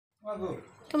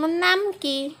তোমার নাম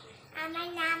কি? আমার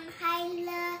নাম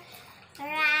হলো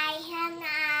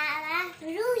রায়হানা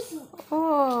রুহি। ও,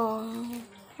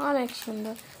 অনেক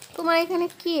সুন্দর। তোমার এখানে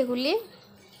কি এগুলি?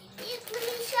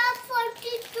 এগুলি সব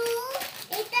 42।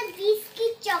 এটা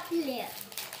বিস্কিট চকলেট।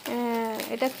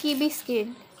 এটা কি বিস্কিট?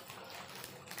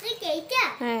 এইটা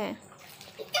হ্যাঁ,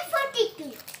 এটা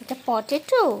 42। এটা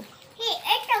পটেটো? হ্যাঁ,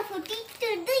 এটা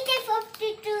 42, দুইটা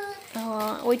 42।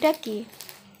 ওইটা কি?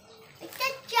 এটা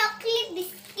চকলেট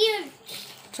বিস্কিট।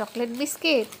 Chocolate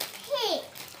biscuit? হ্যাঁ,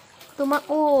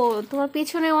 তোমার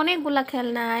পিছনে অনেকগুলা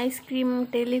খেলনা, আইসক্রিম,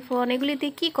 টেলিফোন, এগুলিতে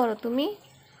কি করো তুমি?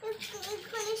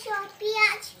 এগুলি সব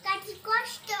পেঁয়াজ কাটি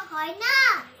কষ্ট হয় না।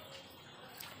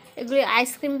 এগুলি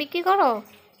আইসক্রিম বিক্রি করো?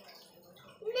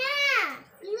 না,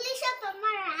 এগুলি সব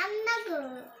আমার রান্নাঘর।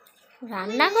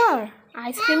 রান্নাঘর?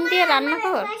 আইসক্রিম দিয়ে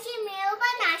রান্নাঘর? পাশে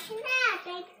মেহমান আসে না,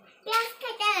 তাই পেঁয়াজ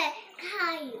কেটে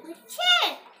খাই, বুঝছে?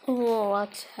 ও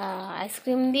আচ্ছা,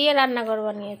 আইসক্রিম দিয়ে রান্নাঘর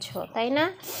বানিয়েছো, তাই না?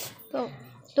 তো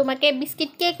তোমাকে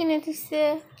বিস্কিট কে কিনে দিচ্ছে?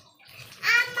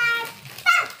 আমার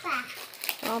পাপা।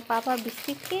 তোমার পাপা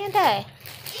বিস্কিট কিনে দেয়?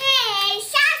 হ্যাঁ,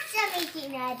 সবসময়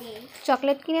কিনে দেয়।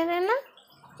 চকলেট কিনে দেয় না?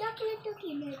 চকলেটও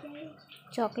কিনে দেয়।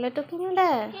 চকলেটও কিনে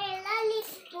দেয়? হ্যাঁ,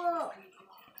 ললিপপ।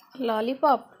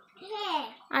 ললিপপ? হ্যাঁ,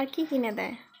 আর কি কিনে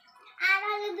দেয়? আর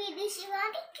হলো বিদেশি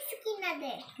অনেক কিছু কিনে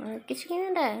দেয়। আর কিছু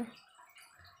কিনে দেয়?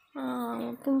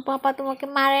 তুমি পাপা তোমাকে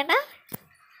মারে না?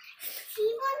 কি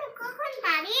বলো, কখন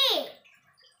মারে?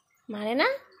 মারে না?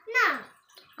 না,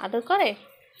 আদর করে?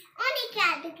 অনেক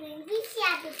আদর করে, বেশি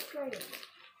আদর করে।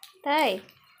 তাই?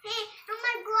 হ্যাঁ,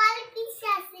 আমার গোয়াল পিস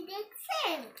আছে,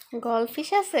 দেখছেন? গলফিশ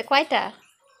আছে কয়টা?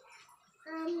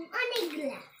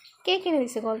 অনেকগুলা। কে কিনে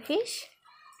দিছে গলফিশ?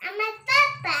 আমার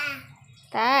পাপা।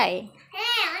 তাই?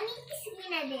 হ্যাঁ, অনেক কিছু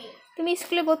কিনে দেয়। তুমি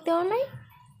স্কুলে ভর্তি হও নাই?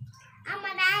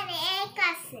 আমার আর এক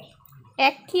আছে।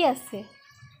 এক কি আছে?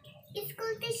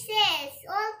 স্কুলতে শেষ,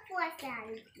 অল্প আছে আর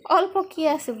একটু। অল্প কি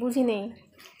আছে বুঝি নেই।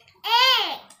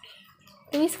 এক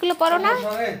তুমি স্কুলে পড়ো না?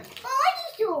 পড়ি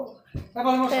তো।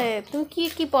 তুমি কি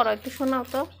কি পড়ো একটু শোনাও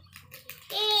তো।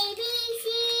 A B C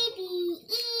D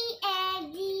E F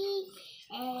G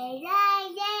H I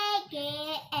J K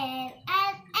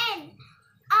L M N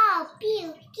O P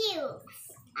Q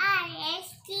R S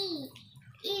T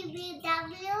U V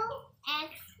W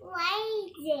X Y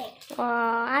Z.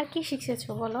 আর কি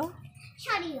শিখেছো বলো?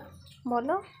 সরিয়া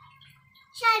বলো।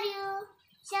 সরিয়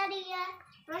সরিয়া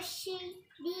রশ্মি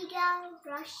দীর্ঘাও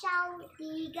রসাও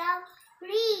দীর্ঘাও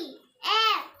রি এ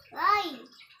আই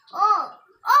ও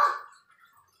ও।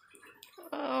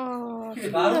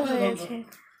 সুন্দর হয়েছে।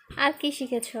 আর কি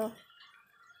শিখেছো?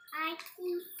 আর কি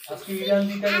আজকে ইরান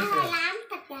দিতে গেছে আম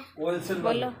পাতা ওয়েলসেল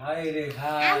বলো। হাই রে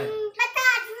হাই আম পাতা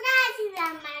জুরা জুরা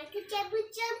মার কুচে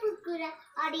বুচে পুকুরা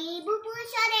আরে বুবু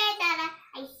সরে তারা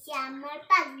আইসা আমার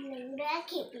পাগলুরা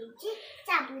খেপেছে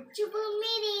চাবু চুবু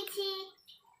মেরেছে।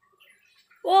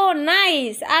 ও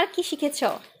নাইস। আর কি শিখেছো?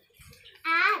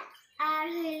 আর আর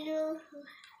হলো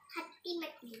হাতি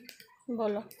মাটি।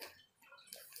 বলো।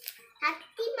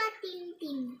 হাতি মাটি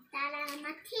তিন তারা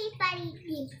মাঠে পারি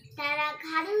দিন তারা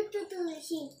ঘাড়ু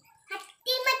তুতুসি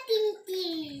হাতি মাটি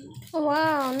তিন।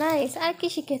 Wow nice. আর কি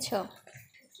শিখেছো?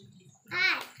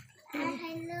 আর আর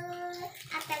হলো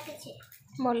আটা গাছে।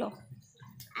 বলো।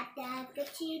 আটা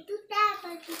গাছে দুটা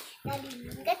পাখি ডালিম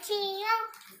গাছে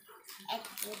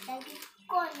একটা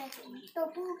কোন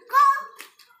তবু কো।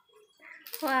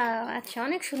 ওয়াও আচ্ছা,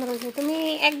 অনেক সুন্দর হয়েছে। তুমি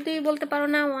 1 2 বলতে পারো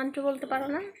না? 1 2 বলতে পারো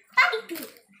না? পারি তো।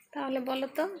 তাহলে বলো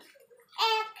তো।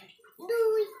 1 2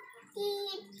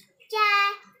 3 4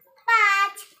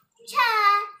 5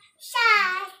 6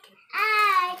 7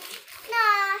 8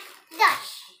 9 10।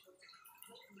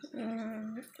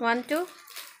 1 2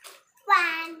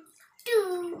 1 2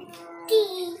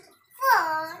 3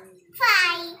 4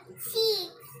 5 6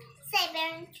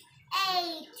 7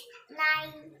 8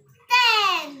 9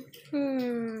 10।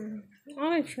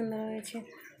 অনেক সুন্দর হয়েছে।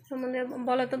 তোমাদের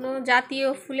বলো তো, জাতীয়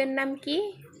ফুলের নাম কি?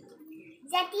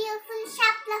 জাতীয় ফুল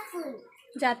শাপলা ফুল।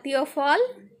 জাতীয় ফল?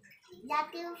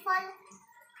 জাতীয় ফল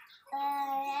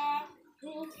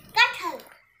কাঁঠাল।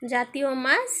 জাতীয়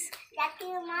মাছ?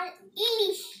 জাতীয় মাল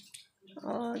ইলিশ।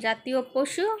 ও, জাতীয়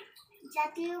পশু?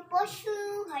 জাতীয় পশু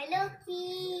হইল কি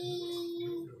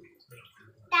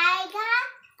টাইগার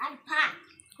আর ভাগ।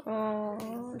 ও,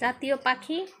 জাতীয়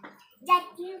পাখি?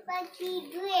 জাতীয় পাখি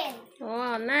দোয়েল। ও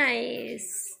নাইস,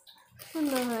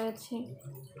 সুন্দর হয়েছে।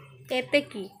 এতে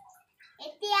কি?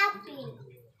 এতে আপেল।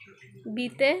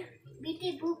 বিতে? বিতে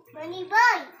বুক মানে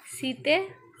বই। সিতে?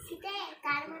 সিতে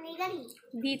কার মানে গাড়ি।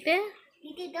 দিতে?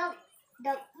 দিতে ডগ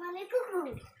ডগ মানে কুকুর।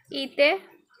 ইতে?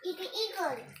 ইতে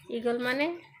ইগল। ইগল মানে?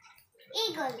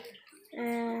 ইগল।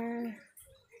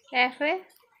 এফে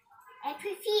F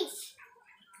এ fish.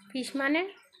 ফিশ মানে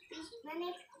Fish মানে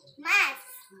মাছ।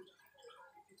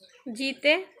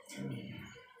 জিতে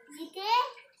জিতে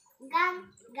গান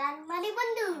গান মানে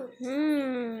বন্ধু।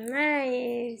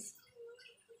 নাইস।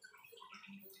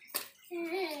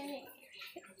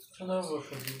 সুন্দর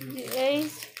বসো দিদি।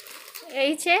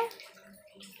 এইচে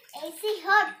এসি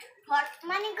হট হট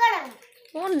মানে গরম।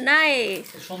 ও নাইস।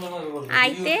 সুন্দর ভাবে বসো।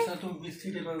 আইতে? তুমি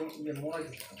বিস্কিট এভাবে মোড়াই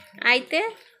দিচ্ছ। আইতে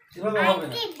এভাবে হবে না।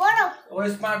 আইতে বরফ। ওই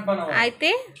স্মার্ট বানাও।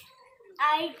 আইতে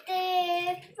আইতে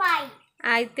পাই।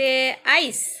 আইতে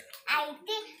আইস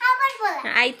আইতে আবার বলা।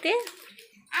 আইতে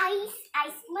আইস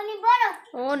আইস মানে বরফ।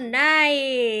 ও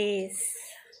নাইস,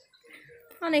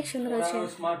 অনেক সুন্দর হয়েছে।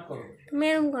 স্মার্ট করো। তুমি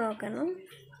এরকম করো কেন?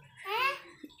 হ্যাঁ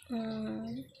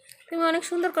তুমি অনেক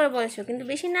সুন্দর করে বলেছো, কিন্তু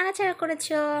বেশি নাড়াচাড়া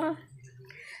করেছো।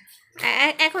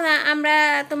 এখন আমরা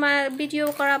তোমার ভিডিও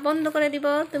করা বন্ধ করে দিব।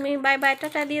 তুমি বাই বাই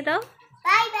টাটা দিয়ে দাও।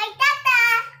 Bye bye tata.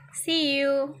 C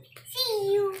you. C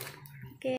you.